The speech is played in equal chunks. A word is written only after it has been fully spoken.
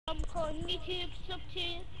on YouTube, sub to.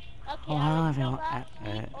 Okay, Hello Alex, everyone. stop that.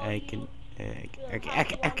 Sleep or I you can. will Okay, have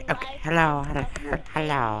okay, okay, one okay. life Hello, of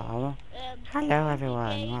hello. Hello everyone.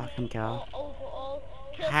 20k Welcome to. or overall.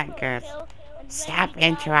 Kill, Hi kill, guys. kill. And when Stop you die,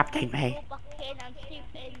 interrupting me. go back in and sleep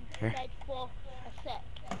in Huh? bed for a sec.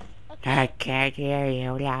 I Okay? can't hear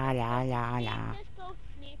you. La Just la go to la sleep, la. just go to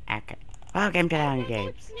sleep. Okay. Welcome to the Hunger Everyone go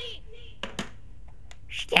to Games. sleep.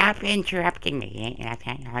 Stop interrupting me. You like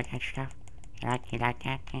that? You like that stuff? You like that? You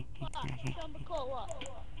What? like that? Sean McCall, what?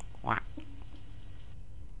 What?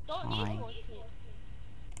 Don't need to Fine. go to sleep.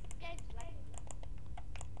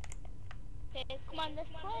 Okay, come on, let's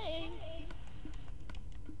play.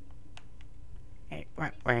 Hey,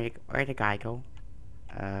 where'd the guy go?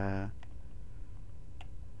 Uh,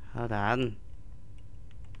 hold on.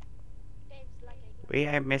 We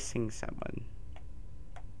are missing someone.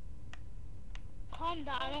 Calm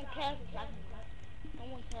down, I don't care if it's lagging, man. No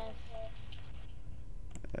one cares.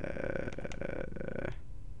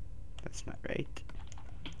 That's not right.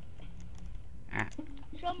 Ah,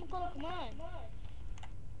 Sean McCall, come on.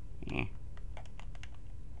 yeah.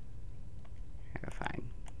 Fine.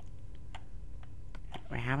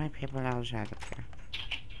 Wait, how many people else are there?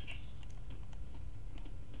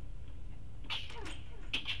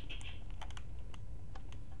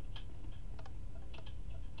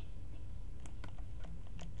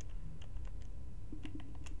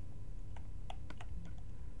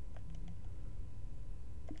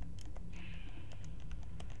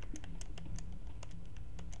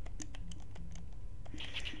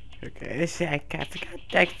 Okay, see,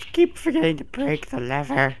 I keep forgetting to break the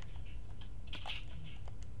lever.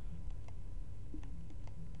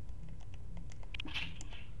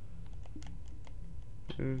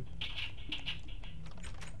 Mm.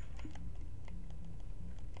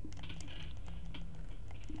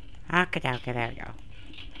 Okay, there we go.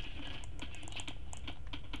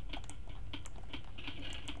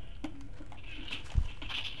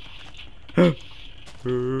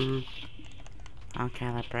 Okay,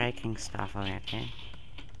 we're breaking stuff already.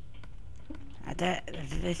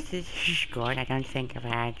 This is good. I don't think I've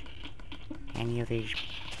had any of these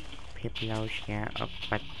people out here. Oh,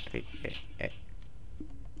 but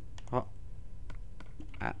oh,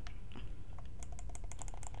 uh,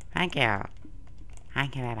 thank you.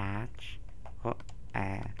 Thank you very much. Oh,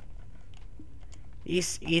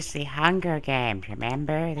 it's the Hunger Games.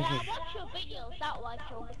 Remember? This I is. watch your videos, that one,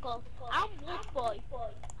 Sean McCall. I'm Wolf Boy.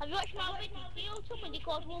 Have you watched my video? Somebody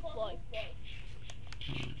called Wolf Boy.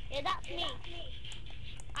 Yeah, that's me.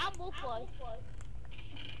 I'm Wolf Boy.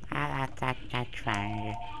 That's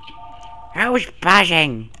fine. Who's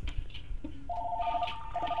buzzing?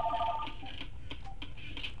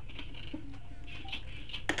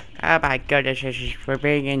 Oh my goodness, we're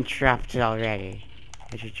being interrupted already.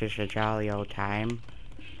 This is just a jolly old time.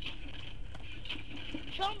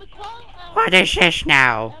 Sean McCall, What is this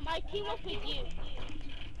now? I team up with you.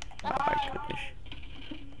 Oh That's my fine. goodness.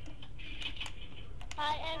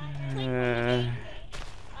 Click on the Uh, game.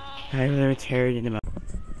 I'm limited in the moment.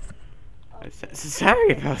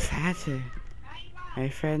 Sorry about that. My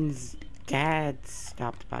friend's dad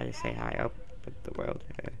stopped by to say hi. Oh, but the world.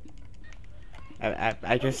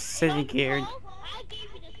 I just sitting here. I gave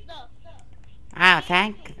you the stuff. Ah, Stuff.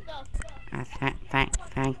 thank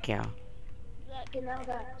you. Look.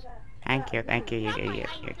 Thank you, You have my iron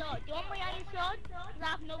sword. Do you want my iron sword? Because I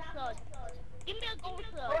have no sword. Give me a gold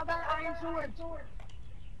sword. What about iron sword?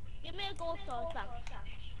 Give me a gold sword, thanks.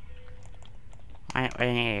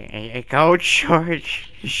 A gold sword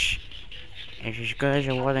is as good as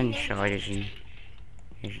a wooden sword, isn't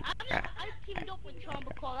I teamed up with Sean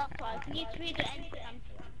McCall, that's why. Can you trade it anything?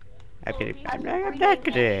 I'm not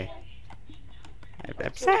gonna.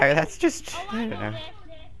 I'm sorry, that's just. Oh, I I don't know know. this.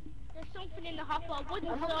 There's something in the hopper. Wooden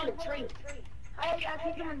I'm up sword in a tree. I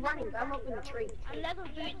think someone's running, but I'm up in a tree. and leather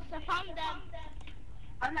boots. I found them.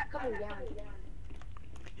 I'm not coming down.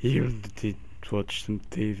 You did watch some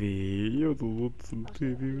TV. You watch some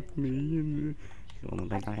TV with me. And you want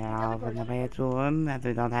to make a house in the bedroom that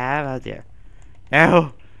we don't have out there.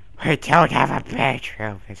 No, we don't have a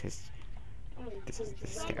bedroom. This is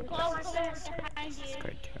Sean terrible. McCall, behind This is you.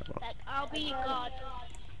 quite terrible. Like, I'll be your god.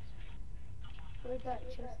 Where's that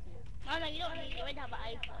chest at? No, you don't need it. You already have an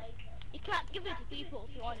iPad. You can't give it to people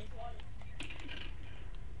if you want it.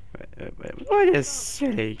 What a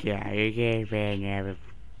silly guy you gave me never.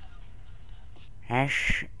 This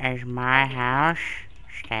is my house.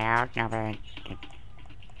 Stay out, nobody.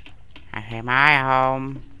 This is my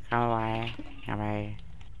home. Go away. Nobody.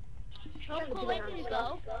 Sean McCall, where did you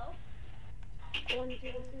go? Who's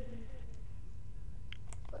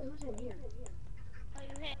in here? Are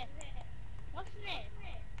you here? What's your name?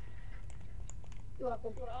 You're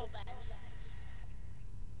welcome. Oh, man.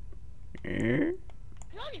 Eh?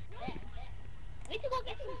 You're only fair. I need to go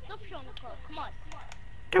get some stuff, Sean McCall. Come on.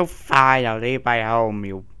 Go fine, I'll leave my home,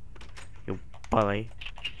 you bully.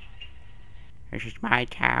 This is my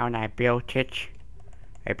town, I built it.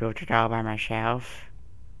 I built it all by myself.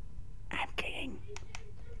 I'm kidding.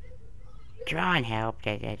 John helped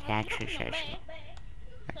at that actual session.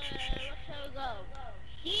 Where shall we go?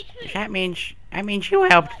 That means you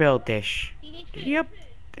helped build this. You need food. Yep.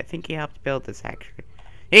 I think he helped build this actually.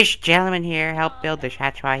 This gentleman here helped build this,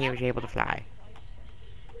 that's why he was able to fly.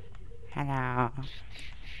 Hello.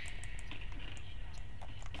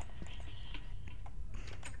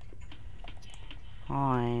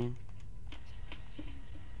 Hi.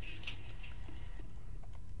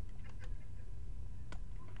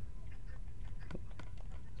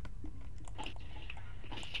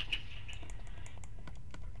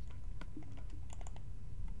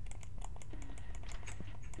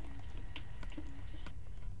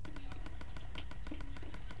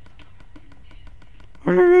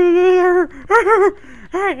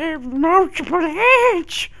 I have multiple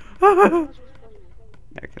heads. Okay,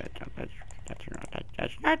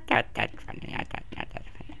 that's funny. That's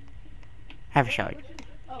funny. Have a shot.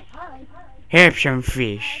 Oh, hi. Have some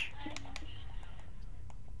fish.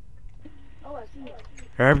 Oh, I see you.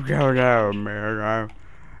 I'm going out, man.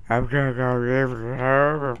 I'm gonna go live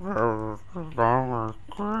there. Oh, that's fine,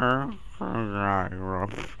 so I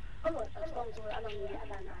don't need it. I got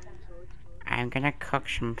 9 episodes. I'm gonna cook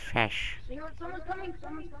some fish. So someone's coming,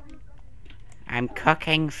 someone's coming. I'm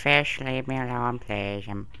cooking fish. Leave me alone, please.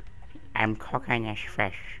 I'm cooking this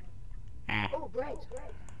fish. Oh, great.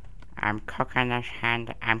 I'm cooking this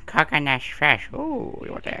fish. Ooh,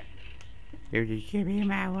 what that? You just give me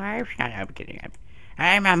my wife? Shut up, kidding.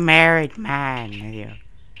 I'm a married man.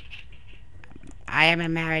 I am a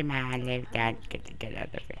married man. Leave that. Get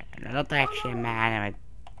out of here. I'm not actually a man. I'm a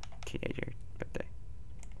teenager. But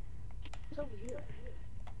It's over here.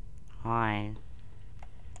 hi.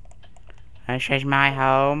 This is my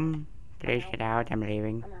home. Please get out. I'm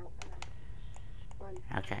leaving. I'm out. Run.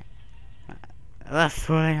 Okay. Enough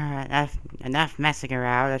fooling around. Enough messing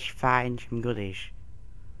around. Let's find some goodies.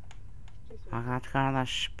 Let's go to the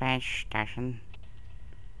space station.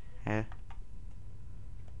 If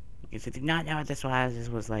you did not know what this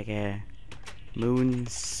was like a moon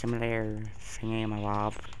simulator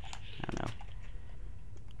thingy-my-wob. I don't know.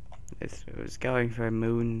 It was going for a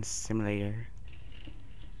moon simulator.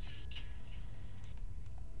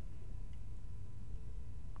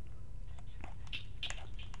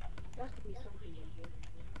 There has to be something in here.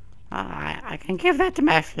 I can give that to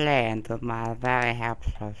my friend, to my very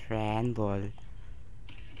helpful friend, Bull.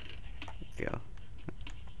 Feel.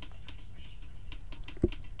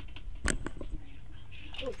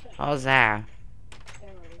 Oh, check. How's that?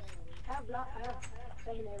 Arrows. I have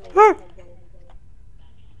 7 arrows. Huh.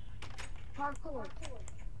 Parkour.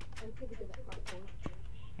 I'm pretty good at parkour.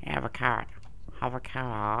 Have a carrot. Have a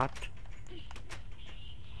carrot.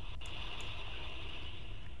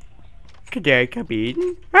 Could I come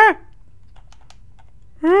in? Ah!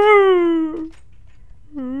 Oh,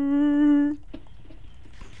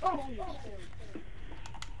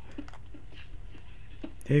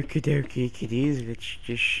 Okie dokie, kiddies, let's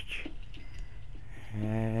just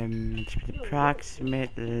it's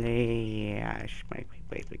approximately wait,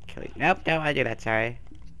 kill it. Nope, don't wanna do that, sorry.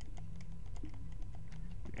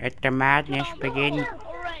 Let the madness begin.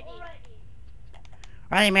 Already.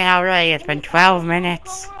 What do you mean already? It's been 12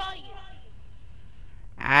 minutes. Where are you?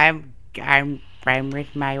 I'm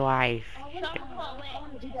with my wife. Sean McCall, where? I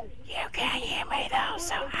want to do that. You can't hear me though,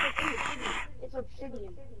 so It's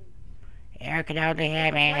obsidian. you can only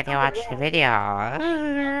hear me if you watch the video. Like,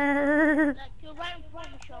 you're right in front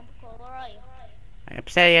of me, Sean McCall. Where are you?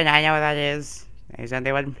 Obsidian, I know what that is. There's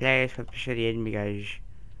only one place with Obsidian because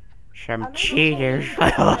some cheaters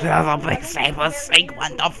have a big famous sink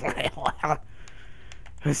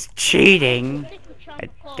was cheating Stick with Sean at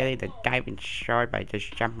McCall. getting the diamond sword by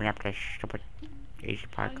just jumping up this stupid easy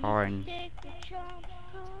parkour and Stick with Sean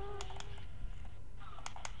McCall.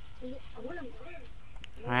 I want to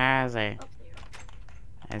where is he? up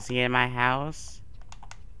there. Is he in my house?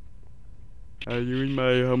 Are you in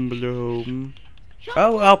my humble home? Sean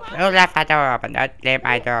Oh, McCall, left my door open. Don't leave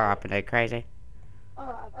my door open, are you crazy? Oh, I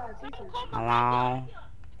thought I see something. Hello?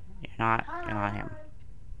 You're not him.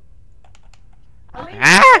 I made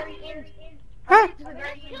Ah! it to the very end. Huh? I made it to the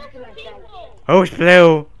very end kill until some I died. people. Who's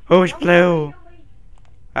blue? Who's blue?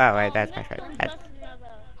 Oh wait, that's my friend. That's,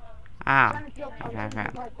 ah, Trying to kill okay, people okay.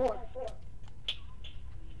 with parkour.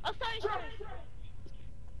 Oh, sorry.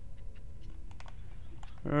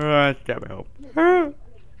 Stop help.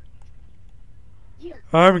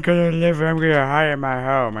 I'm gonna hide in my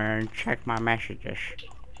home and check my messages.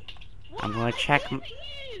 I'm gonna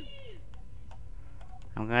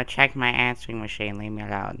check my answering machine. Leave me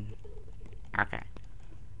alone. Okay.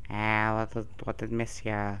 What did Miss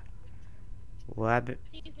Robert,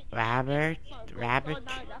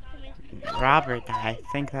 I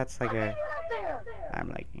think that's like a, I'm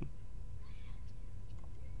liking.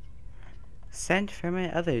 Sent from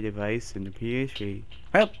my other device in the PS3.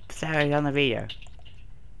 Oh, sorry, on the video.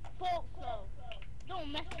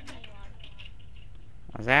 Don't mess with me, man.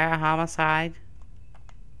 Was there a homicide?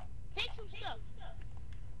 Take some stuff.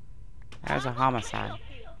 That was a homicide.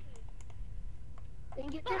 Then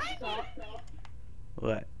get this stuff.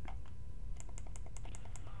 What?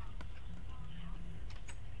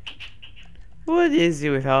 What is it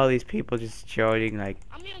with all these people just joining like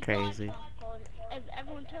crazy? If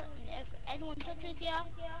everyone touches you,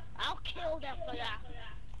 I'll kill them for that.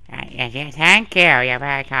 Thank you, you're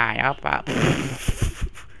very kind. Up.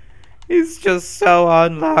 He's just so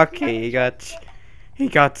unlucky. He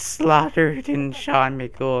got slaughtered in Sean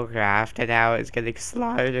McCoolcraft, and now he's getting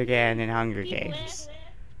slaughtered again in Hunger Games.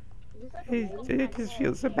 It just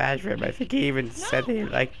feels so bad for him. I think he even said he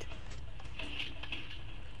liked.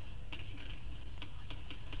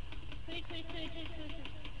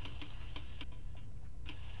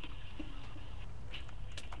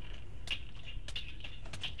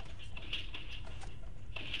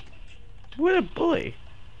 What a bully.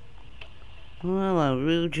 Well, a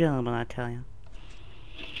rude gentleman, I tell you.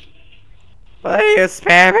 Why are you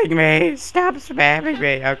spamming me? Stop spamming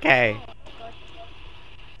me, okay.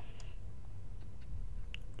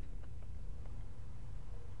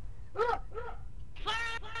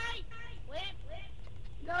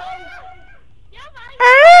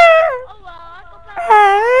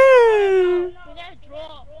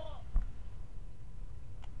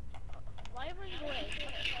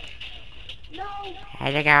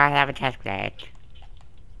 I think I'll have a test plate.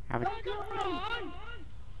 Don't kill me!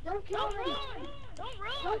 Don't kill me! Don't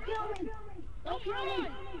Don't kill me! Don't kill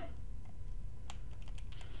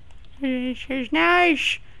me! He's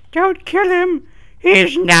nice. Don't kill him.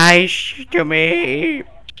 He's nice to me.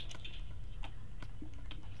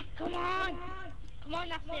 Come on,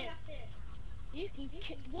 that's it. You can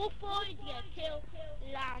kill Wolf Boy, you can kill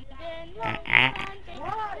Landon. What?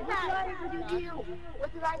 What did I ever do to you? What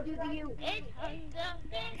did I do to you? It's under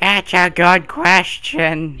That's a good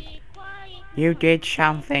question. be quiet. You did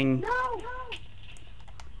something. No!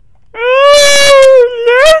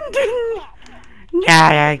 Oh, Landon!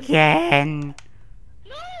 Not again.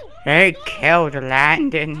 No! They killed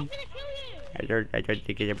Landon. I'm gonna kill you! I don't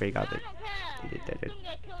think anybody got I it. don't care. I'm gonna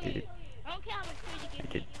kill you. I don't care how much food you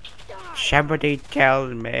give me. Die. Somebody tell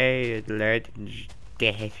me Landon's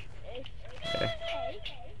dead.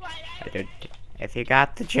 I don't. If you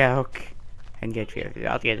got the joke, and get you,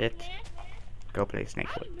 I'll get it. Go play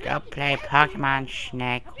Snakewood. Go play Pokemon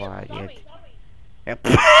Snakewood. Yep.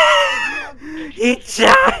 He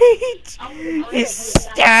died! He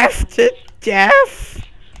starved to death!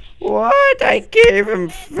 What? I gave him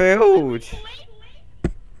food!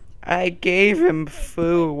 I gave him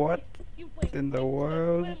food. What in the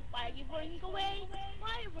world? Why are you running away? Why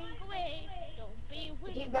are you running away? Don't be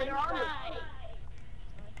weak. Get better armor.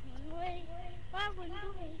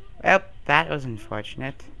 Well, that was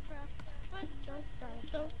unfortunate.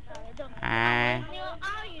 I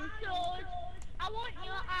want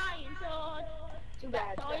your iron sword. Too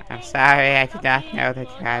bad. I'm sorry, I did not know that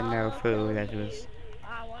you had no food. That was.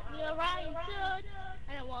 I want your iron sword,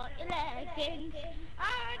 and I want your leggings.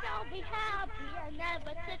 I'll be happy I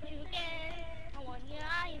never touch you again. I want your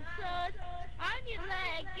iron sword and your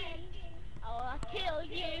leggings. I'll kill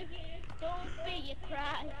you. Don't be a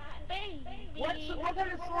cry, baby. What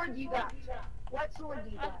kind of sword you got? What sword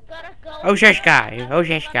you got? I've gotta go. Who's this guy? Who's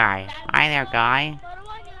this guy? Hi there, guy. But I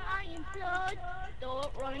want your iron sword.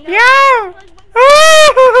 Don't run away. Yeah!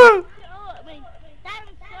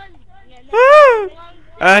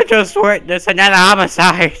 I just witnessed another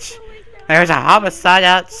homicide. There was a homicide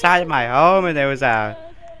outside my home, and there was a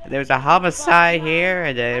homicide here,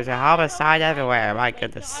 and there was a homicide everywhere. My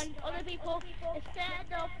goodness. Other people instead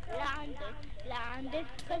of landed,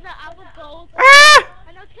 because I have a gold. Ah!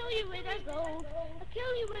 And I'll kill you with a gold. I'll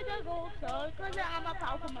kill you with a gold sword, because I'm a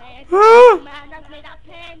powerful man. Ah! Man that's made of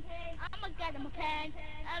pen. I'm gonna get him a pen.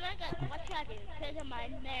 I'm gonna get what should I do? Because I'm my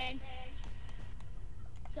man.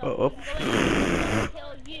 So, Oops. I'm going to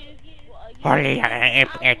kill you. Holy,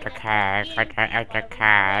 it's a car. Why are you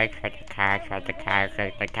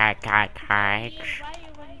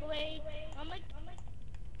running away?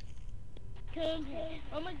 Come here,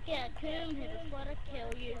 oh my god, come here before I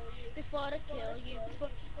kill you, before I kill you, before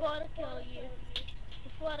I kill you,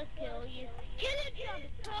 before I kill you. Kill him, John,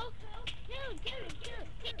 bro. Kill.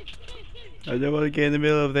 I don't want to get in the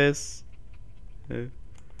middle of this. No,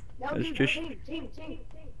 Let's dude, just- team.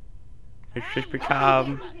 Let's just be Help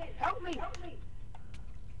calm. me. Help me.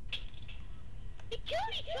 They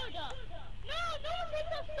killed each other. No one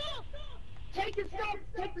takes our stuff. Take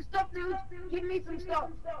the stuff, dude. Give me some stuff.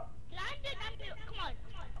 Landon, come on,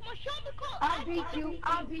 show me the call. I'll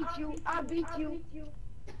beat you.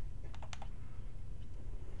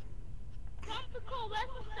 Show me the call, where's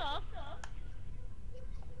the stuff?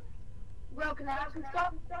 Bro, can I have some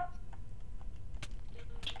stuff?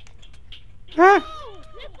 Ah! Oh,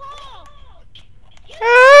 flip off.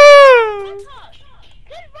 Ah!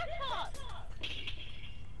 Get Red Hot.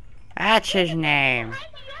 That's his name.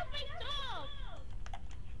 Behind you, you have my stuff.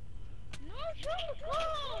 No, show me the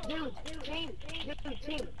call. Dude, team.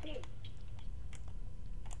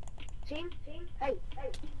 Hey,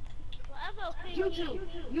 Whatever, okay. you two, team.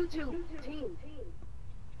 You two, team.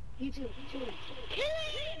 Kill him. Show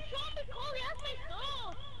me the call, he has my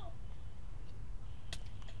stuff.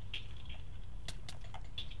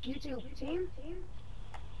 You two, team.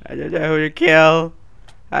 I don't know who to kill.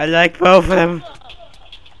 I like both of them.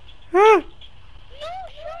 Ah! No,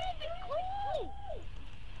 show me the call.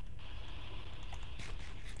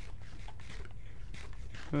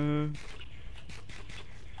 Uh,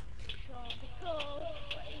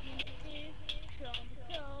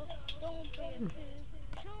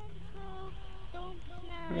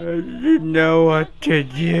 I didn't know what to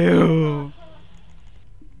do.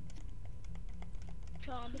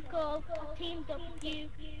 Tropical, Team W,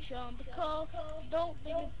 Tropical, don't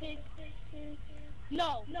be a big.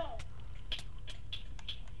 No.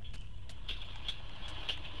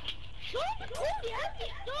 Tropical, you have to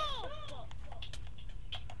stop.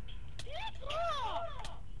 Get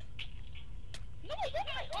off. No, that's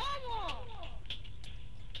my armor.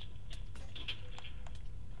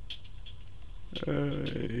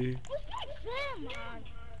 What's not fair, man?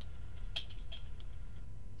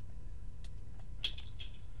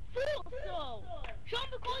 Fool, so.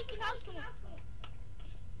 Tropical, you can have some. I'm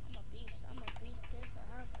a beast. Yes,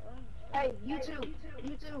 I have Hey, you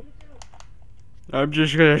two. I'm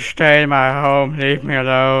just gonna stay in my home. Leave me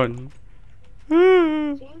alone.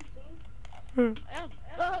 Ah. Team. I'm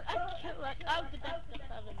the best stuff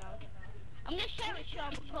ever now. I'm gonna share it,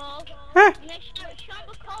 Sean McCall. Ah. I'm gonna share it, Sean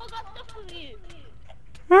McCall. Got stuff for you.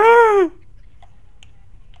 Ah.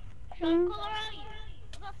 Sean McCall, where are you?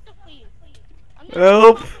 I got stuff for you. I'm gonna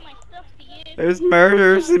Help. pass my stuff to you. There's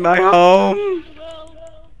murders in my home. Bro.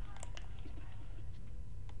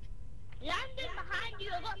 Landon behind you.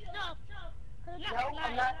 I got stuff. No,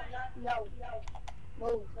 I'm not. No.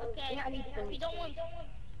 Move. Okay. Yeah, I need If some. you don't want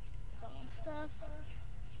stuff.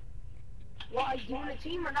 Well, are you doing a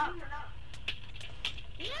team or not?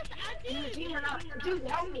 Yes, I Doing a do. team or not? Dude,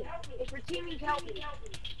 help me. If you're teaming, help me.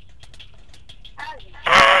 Ah.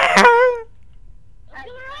 Where are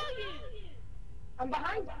you? I'm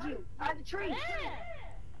behind you. Behind the tree. Yeah.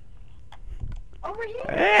 Over here.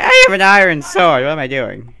 I have an iron sword. What am I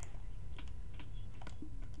doing?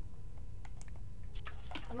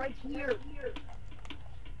 I'm right here.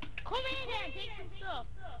 Come in and take some stuff.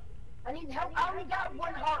 I need help. I only got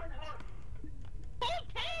one heart. Don't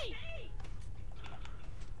take!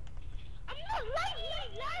 I'm not letting you,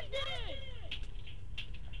 Landon!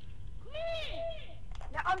 Come here!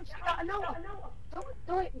 No, I'm stuck. No.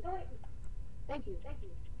 Don't hit me. Thank you.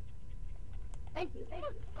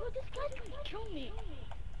 Oh, this guy's gonna kill me.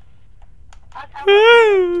 I, Ah.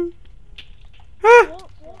 Ah.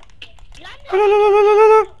 Landon!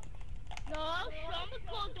 No, Sean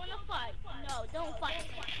McCall, don't fight. No, don't fight.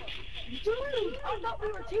 dude, I thought we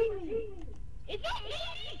were teaming. It's not me!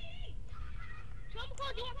 Sean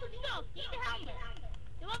McCall, do you want some stuff? Need the helmet.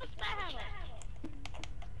 Do you have a spare helmet?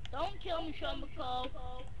 Don't kill me, Sean McCall.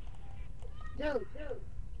 Dude.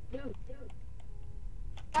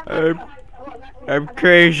 I'm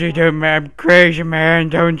crazy, dude. I'm crazy, man.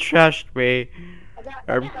 Don't trust me.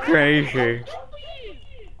 I'm crazy. Good for you.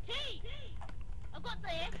 Hey, I got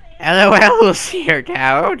this. LOL's here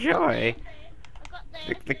now. Oh joy. I got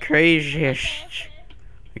this. The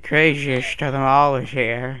craziest of them all is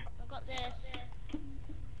here. I got this.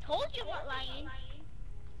 Told you I'm not lying.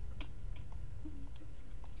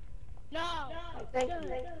 No. Thank you.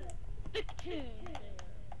 Victim.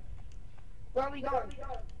 Where are we going?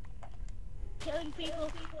 Killing people.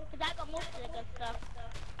 Cause I got most of the good stuff.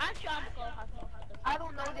 I'm sure I'm gonna have most of the stuff. I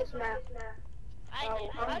don't know this map. I did.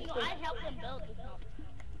 I helped them build this map.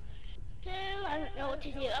 So, I don't know what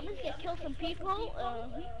to do. I'm just gonna kill some people.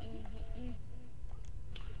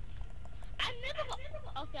 I never got...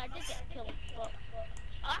 Okay, I did get killed, but...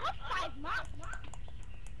 I have 5 months.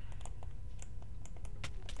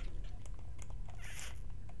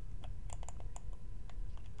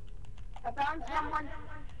 I found someone.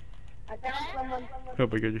 Oh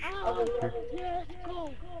my goodness. Oh, yes,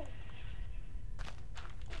 go.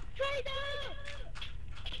 Traitor!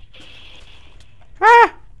 Ah!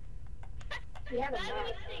 We have a Never map.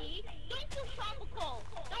 received. Don't kill Sambacol.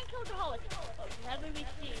 Don't kill the host. Never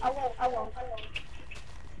received. I won't.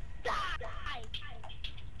 Die!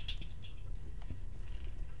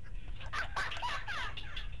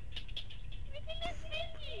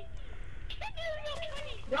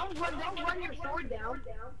 Don't run your sword down.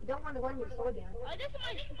 You don't want to run your sword down. Oh, this is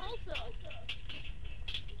my explosive.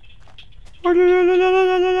 Oh, la, la, la,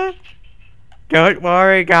 la, la, la. Don't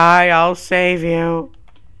worry, guy. I'll save you.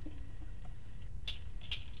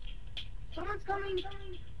 Someone's coming.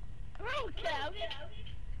 Oh, Cal.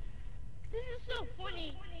 This is so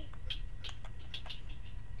funny.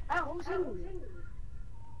 Oh, who's who?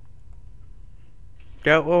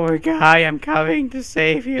 Don't worry, guy. I'm coming to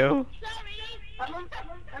save you. Sorry.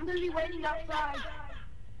 I'm gonna be waiting outside.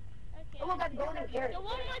 Okay. Oh, I got golden carrot. So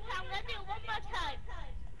one more time. Let's do it one more time.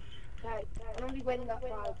 Alright, I'm gonna be waiting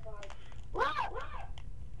outside. What?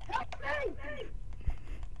 Help me!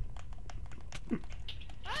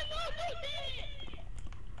 I'm not doing it.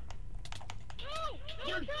 No,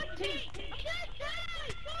 don't touch me. I'm gonna die.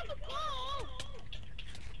 Stop the ball.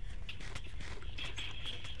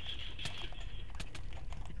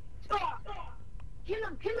 Stop! Kill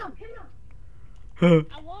him! I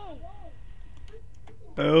won't.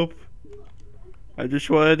 Help. I just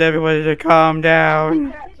wanted everybody to calm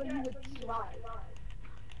down. So you would survive.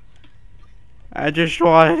 I just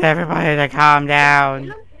wanted everybody to calm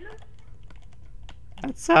down.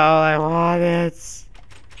 That's all I wanted.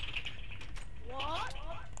 What?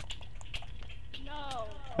 No.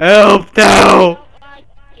 Help, no! I don't like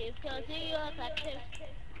you because you look like this.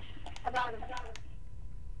 I got him.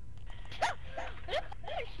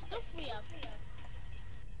 Stuff me up.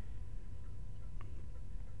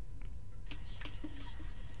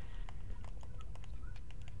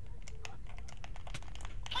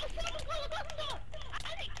 Oh, someone call about stuff! I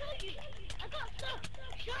didn't kill you! I got stuff!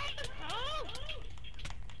 Shut the hell!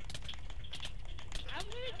 I'm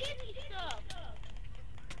gonna give you stuff!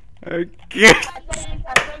 Okay. I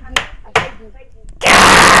saved you. I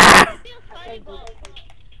feel sorry about...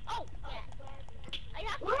 Oh, yeah. I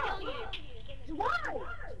have to kill you. Why?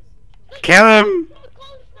 Kill him. The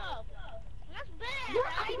cool stuff. That's bad. Yeah,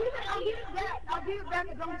 I'll give it back. I'll give it back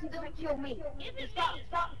as long as he doesn't kill me. Give it Stop.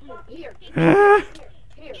 me. Here. Ah.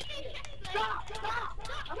 Here. Stop.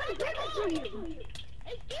 I'm gonna give it to you.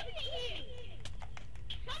 It's giving it you.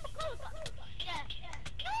 Shut the cool stuff. Yeah.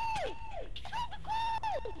 No! Shut the cool!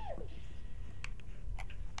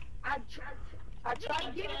 I tried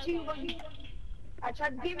to give it to you, but I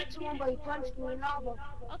tried to give it to him, but he punched me in the elbow.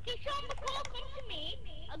 Okay, Sean McCall, come to me.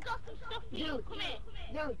 I got some stuff for you. Dude. Come here.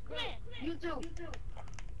 Dude, Come here. you too.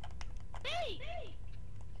 Hey!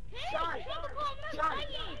 Hey, Sean. Sean McCall, I'm not Sean.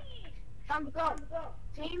 lying. Time to go.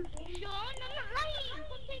 Team, Sean, I'm not lying.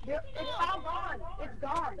 Go take it's the stuff. all gone. It's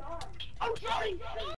gone. Oh, sorry. Sean,